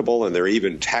deductible, and there are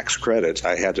even tax credits.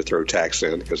 I had to throw tax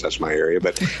in because that's my area,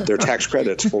 but there are tax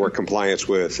credits for compliance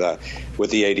with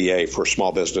the ADA for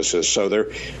small businesses. So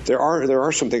there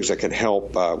are some things that can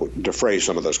help defray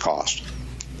some of those costs.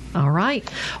 All right.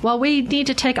 Well, we need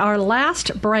to take our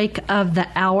last break of the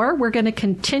hour. We're going to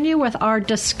continue with our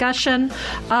discussion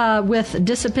with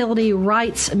Disability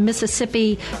Rights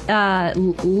Mississippi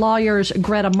lawyers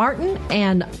Greta Martin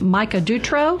and Micah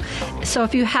Dutro. So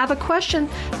if you have a question,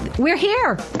 we're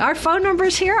here. Our phone number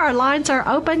is here. Our lines are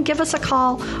open. Give us a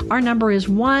call. Our number is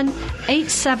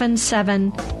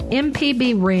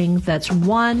 1-877-MPB-RING. That's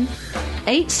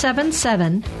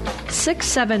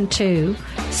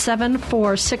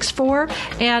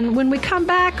 1-877-672-7464. And when we come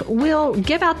back, we'll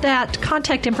give out that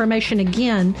contact information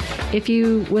again if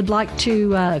you would like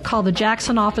to call the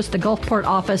Jackson office, the Gulfport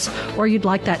office, or you'd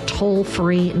like that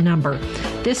toll-free number.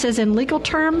 This is In Legal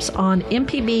Terms on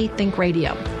MPB Think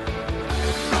Radio.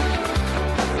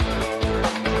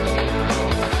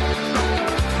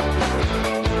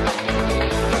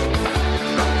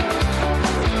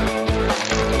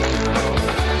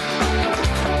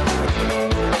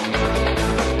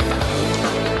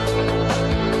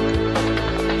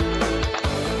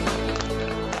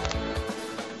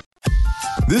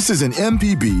 This is an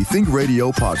MPB Think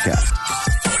Radio podcast.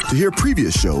 To hear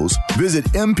previous shows, visit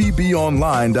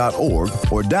mpbonline.org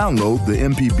or download the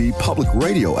MPB Public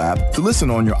Radio app to listen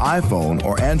on your iPhone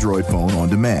or Android phone on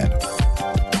demand.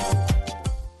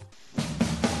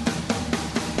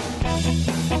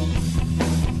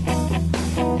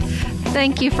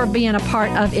 Thank you for being a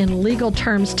part of In Legal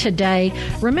Terms today.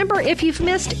 Remember, if you've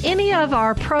missed any of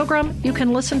our program, you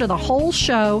can listen to the whole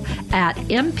show at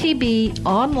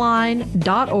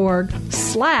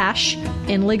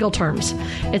mpbonline.org/In Legal Terms.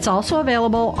 It's also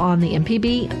available on the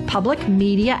MPB Public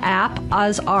Media app,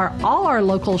 as are all our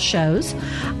local shows.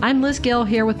 I'm Liz Gill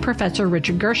here with Professor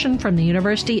Richard Gershon from the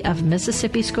University of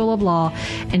Mississippi School of Law.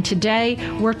 And today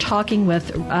we're talking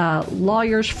with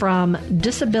lawyers from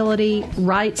Disability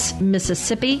Rights Mississippi.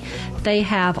 They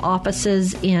have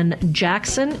offices in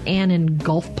Jackson and in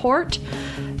Gulfport.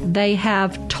 They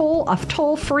have a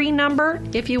toll-free number.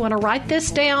 If you want to write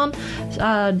this down,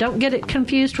 don't get it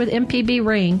confused with MPB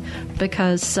Ring,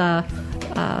 because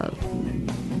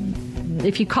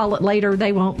if you call it later,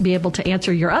 they won't be able to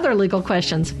answer your other legal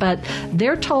questions. But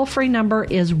their toll-free number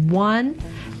is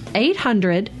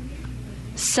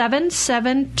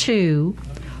 1-800-772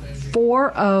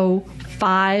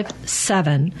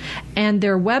 4057, and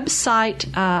their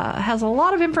website has a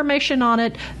lot of information on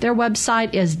it. Their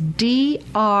website is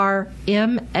drms.ms,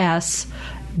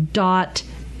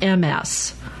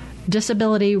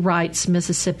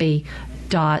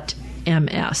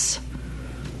 disabilityrightsmississippi.ms.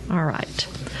 All right.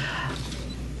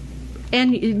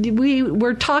 And we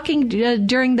were talking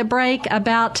during the break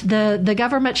about the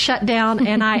government shutdown,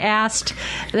 and I asked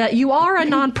that you are a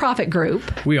nonprofit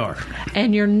group. We are.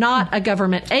 And you're not a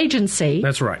government agency.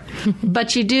 That's right.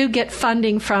 But you do get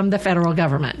funding from the federal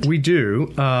government. We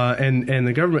do, and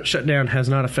the government shutdown has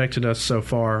not affected us so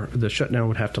far. The shutdown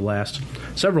would have to last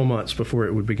several months before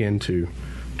it would begin to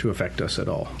affect us at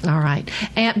all. All right.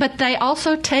 But they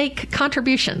also take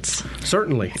contributions.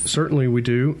 Certainly we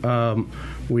do.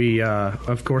 We,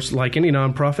 of course, like any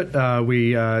nonprofit,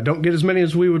 we don't get as many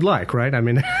as we would like, right? I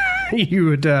mean, you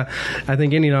would, I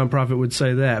think any nonprofit would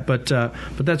say that. But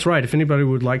that's right. If anybody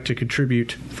would like to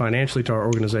contribute financially to our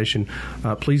organization,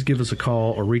 please give us a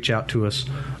call or reach out to us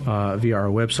via our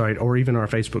website or even our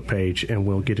Facebook page, and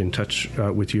we'll get in touch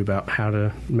with you about how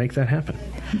to make that happen.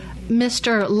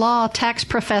 Mr. Law Tax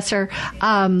Professor,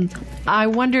 I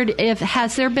wondered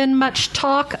has there been much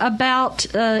talk about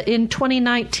in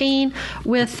 2019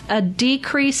 with a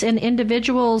decrease in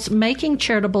individuals making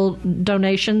charitable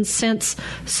donations, since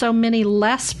so many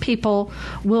less people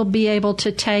will be able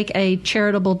to take a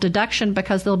charitable deduction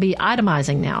because they'll be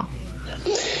itemizing now?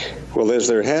 Well, Liz,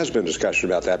 there has been discussion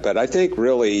about that, but I think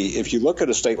really if you look at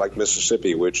a state like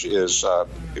Mississippi, which is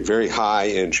very high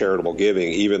in charitable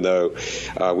giving, even though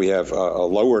we have a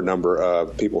lower number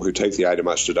of people who take the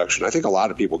itemized deduction, I think a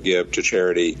lot of people give to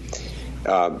charity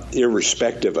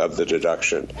irrespective of the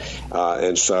deduction.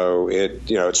 And so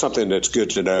it's something that's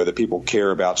good to know that people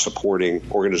care about supporting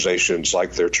organizations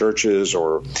like their churches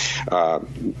or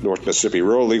North Mississippi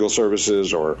Rural Legal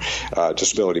Services or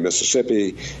Disability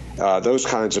Mississippi. Those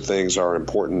kinds of things are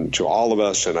important to all of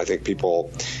us, and I think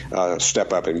people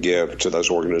step up and give to those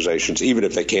organizations, even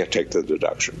if they can't take the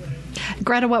deduction.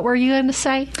 Greta, what were you going to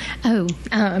say?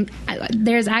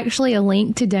 There's actually a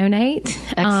link to donate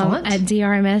at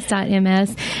drms.ms,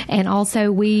 and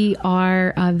also we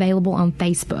are available on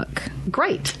Facebook.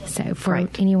 Great. So for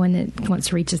anyone that wants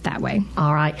to reach us that way.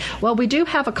 All right. Well, we do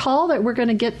have a call that we're going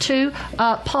to get to.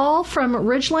 Paul from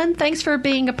Ridgeland, thanks for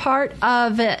being a part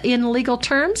of In Legal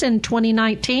Terms in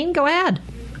 2019. Go ahead.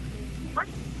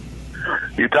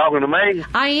 You talking to me?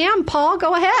 I am, Paul.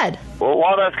 Go ahead. Well,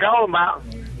 what I was calling about,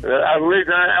 I was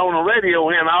listening on the radio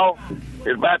and all,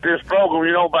 is about this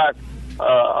program, about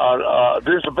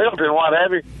disability and what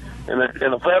have you, in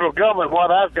the federal government.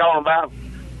 What I was calling about,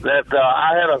 that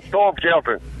I had a storm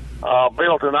shelter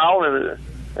built and all, and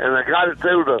I got it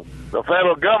through the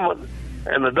federal government,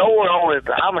 and the door on it,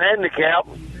 I'm handicapped,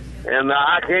 and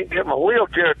I can't get my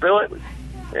wheelchair through it,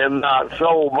 and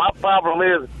so my problem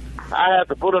is I have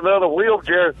to put another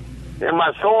wheelchair in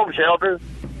my storm shelter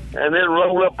and then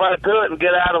roll up right to it and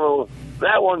get out of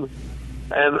that one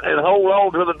and hold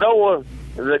on to the door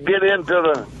to get into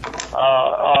the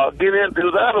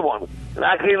other one. And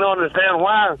I can't understand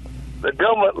why the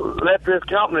government let this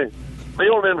company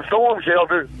build them storm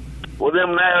shelters with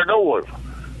them narrow doors.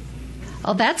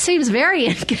 Oh, that seems very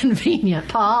inconvenient,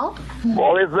 Paul.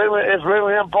 Well, it's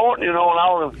really important, and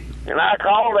all. And I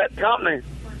called that company,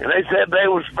 and they said they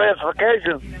were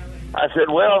specifications. I said,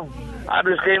 well, I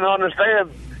just can't understand.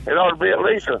 It ought to be at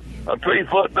least a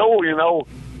 3-foot door, And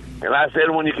I said,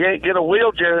 when you can't get a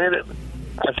wheelchair in it,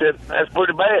 I said, that's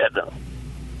pretty bad.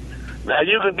 Now,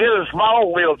 you can get a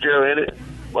small wheelchair in it,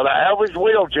 but an average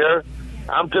wheelchair,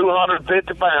 I'm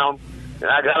 250 pounds,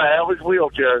 and I got an average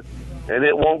wheelchair, and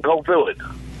it won't go through it.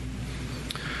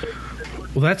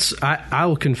 Well, I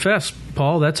will confess,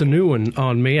 Paul, that's a new one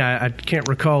on me. I can't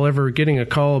recall ever getting a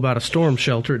call about a storm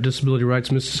shelter at Disability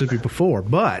Rights Mississippi before,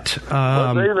 but... see,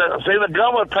 the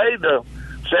government paid the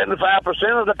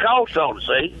 75% of the cost on it,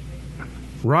 see?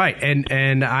 Right,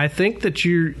 and I think that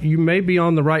you may be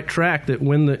on the right track, that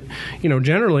when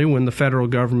generally when the federal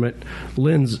government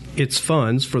lends its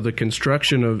funds for the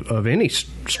construction of any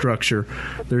structure,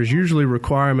 there's usually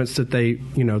requirements that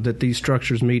that these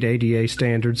structures meet ADA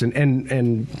standards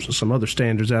and some other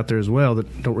standards out there as well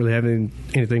that don't really have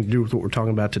anything to do with what we're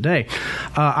talking about today.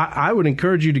 I would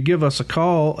encourage you to give us a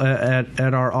call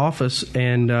at our office,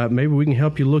 and maybe we can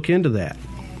help you look into that.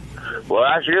 Well,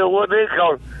 I sure would,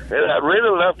 because I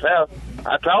really left out.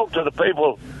 I talked to the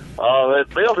people that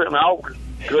built it, and all,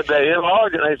 could they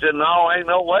enlarge it? And they said, no, ain't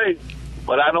no way.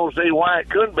 But I don't see why it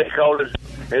couldn't be, because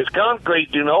it's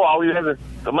concrete, All you have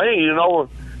to me, is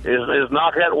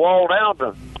knock that wall down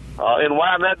and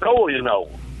widen that door,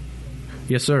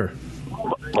 Yes, sir.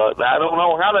 But I don't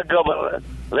know how the government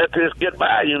let this get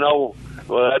by,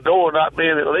 a door not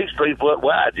being at least 3 foot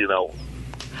wide,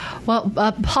 Well,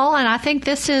 Paul, and I think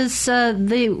this is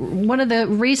one of the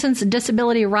reasons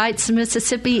Disability Rights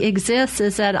Mississippi exists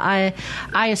is that I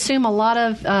assume a lot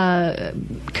of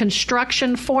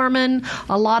construction foremen,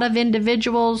 a lot of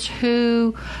individuals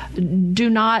who do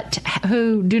not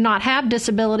have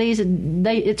disabilities.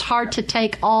 It's hard to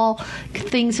take all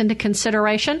things into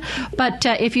consideration. But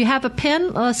if you have a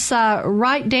pen, let's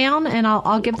write down, and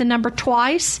I'll give the number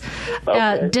twice.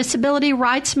 Okay. Disability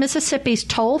Rights Mississippi's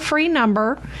toll-free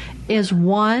number is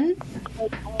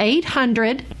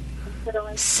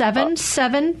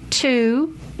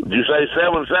 1-800-772. Did you say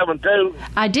 772?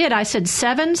 I did. I said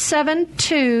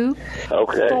 772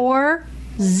 Okay.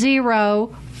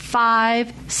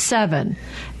 4057.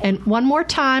 And one more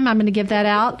time, I'm going to give that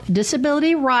out.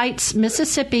 Disability Rights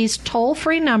Mississippi's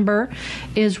toll-free number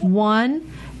is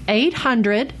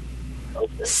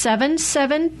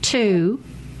 1-800-772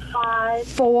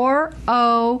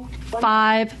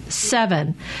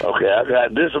 4057. Okay, I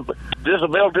got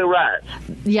disability rights.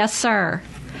 Yes, sir.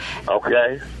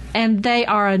 Okay. And they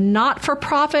are a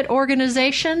not-for-profit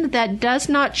organization that does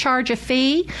not charge a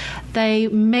fee. They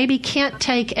maybe can't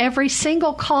take every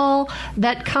single call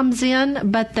that comes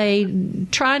in, but they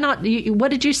try not.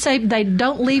 What did you say? They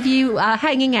don't leave you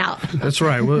hanging out. That's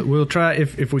right. We'll try.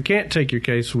 If we can't take your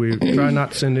case, we try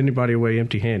not to send anybody away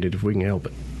empty-handed if we can help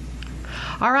it.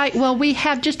 All right. Well, we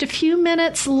have just a few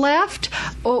minutes left.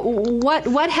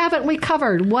 What haven't we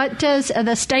covered? What does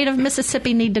the state of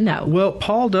Mississippi need to know? Well,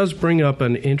 Paul does bring up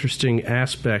an interesting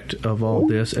aspect of all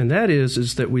this, and that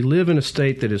is that we live in a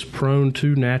state that is prone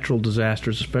to natural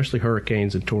disasters, especially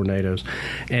hurricanes and tornadoes.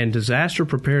 And disaster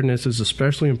preparedness is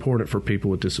especially important for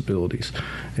people with disabilities.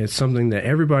 It's something that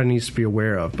everybody needs to be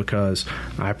aware of because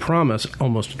I promise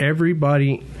almost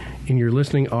everybody in your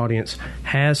listening audience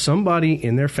has somebody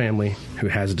in their family who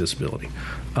has a disability,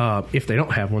 if they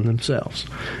don't have one themselves.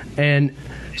 And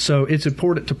so it's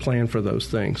important to plan for those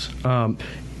things.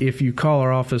 If you call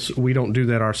our office, we don't do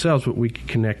that ourselves, but we can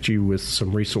connect you with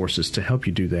some resources to help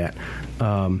you do that.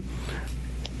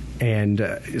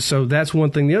 So that's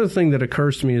one thing. The other thing that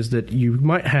occurs to me is that you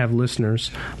might have listeners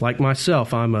like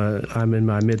myself. I'm in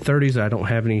my mid-30s. I don't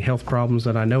have any health problems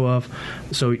that I know of.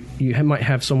 So you might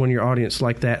have someone in your audience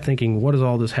like that thinking, what does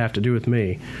all this have to do with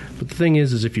me? But the thing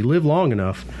is if you live long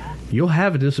enough, you'll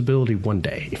have a disability one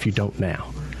day if you don't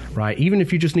now. Right? Even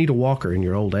if you just need a walker in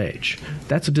your old age,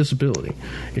 that's a disability.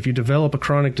 If you develop a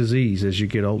chronic disease as you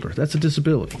get older, that's a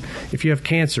disability. If you have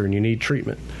cancer and you need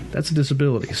treatment, that's a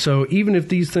disability. So even if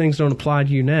these things don't apply to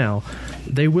you now,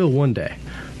 they will one day.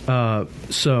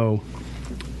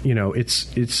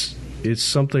 It's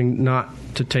something not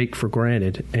to take for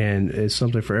granted, and it's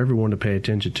something for everyone to pay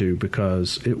attention to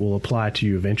because it will apply to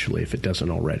you eventually if it doesn't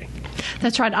already.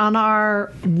 That's right. On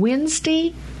our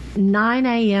Wednesday 9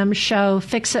 a.m. show,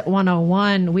 Fix It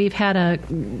 101, we've had a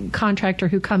contractor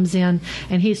who comes in,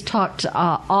 and he's talked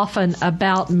often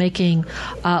about making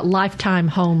lifetime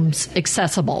homes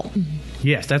accessible.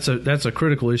 Yes, that's a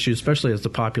critical issue, especially as the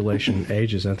population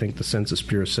ages. I think the Census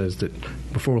Bureau says that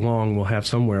before long we'll have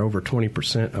somewhere over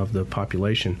 20% of the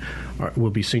population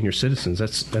will be senior citizens.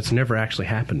 That's never actually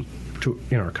happened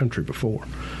in our country before.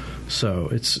 So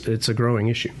it's a growing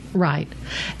issue. Right.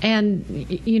 And,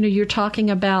 you're talking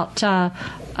about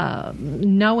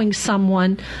knowing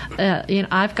someone.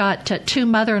 I've got two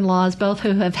mother-in-laws, both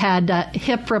who have had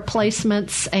hip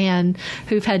replacements and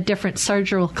who've had different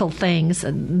surgical things.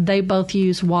 They both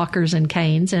use walkers and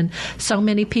canes, and so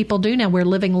many people do now. We're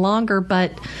living longer,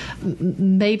 but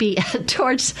maybe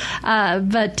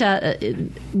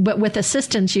but with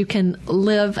assistance, you can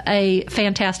live a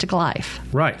fantastic life.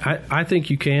 Right. I think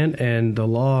you can, and the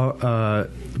law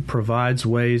provides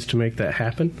ways to make that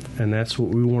happen, and that's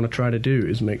what we want to try to do,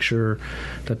 is make sure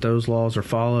that those laws are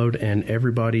followed and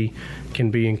everybody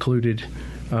can be included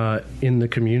in the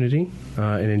community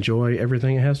and enjoy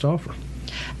everything it has to offer.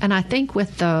 And I think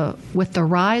with the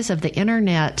rise of the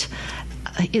internet,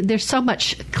 there's so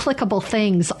much clickable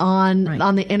things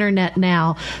on the internet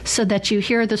now, so that you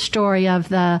hear the story of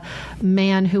the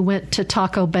man who went to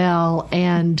Taco Bell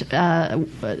and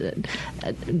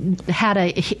had a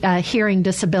hearing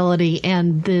disability,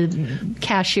 and the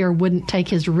cashier wouldn't take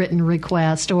his written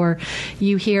request, or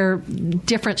you hear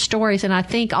different stories, and I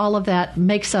think all of that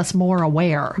makes us more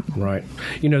aware. Right.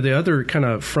 The other kind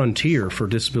of frontier for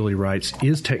disability rights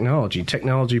is technology.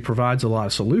 Technology provides a lot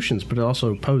of solutions, but it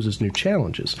also poses new challenges.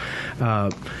 A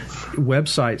lot of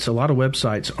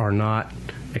websites are not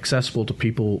accessible to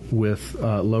people with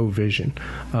low vision,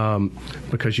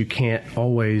 because you can't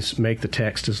always make the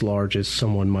text as large as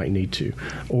someone might need to,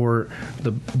 or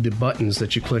the buttons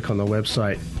that you click on the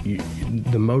website,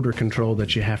 the motor control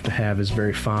that you have to have is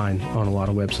very fine on a lot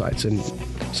of websites, and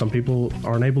some people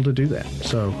aren't able to do that.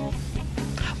 So,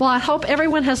 well, I hope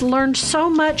everyone has learned so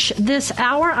much this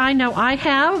hour. I know I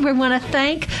have. We want to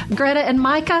thank Greta and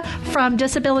Micah from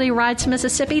Disability Rights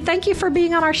Mississippi. Thank you for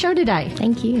being on our show today.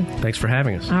 Thank you. Thanks for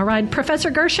having us. All right. Professor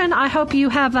Gershon, I hope you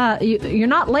have you're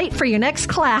not late for your next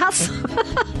class.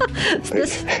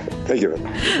 Thank you.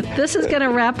 This is going to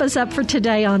wrap us up for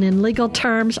today on In Legal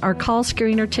Terms. Our call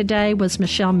screener today was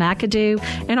Michelle McAdoo,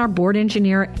 and our board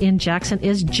engineer in Jackson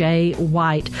is Jay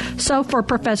White. So for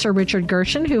Professor Richard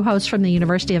Gershon, who hosts from the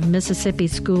University of Mississippi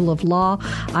School of Law,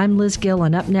 I'm Liz Gill,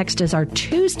 and up next is our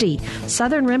Tuesday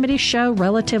Southern Remedy show,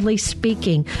 Relatively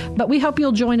Speaking. But we hope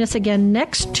you'll join us again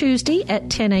next Tuesday at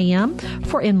 10 a.m.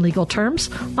 for In Legal Terms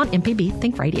on MPB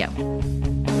Think Radio.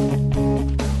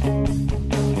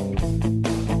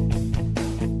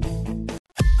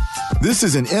 This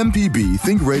is an MPB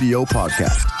Think Radio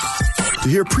podcast. To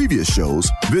hear previous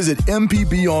shows, visit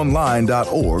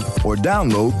mpbonline.org or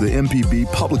download the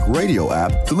MPB Public Radio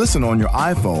app to listen on your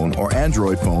iPhone or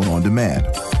Android phone on demand.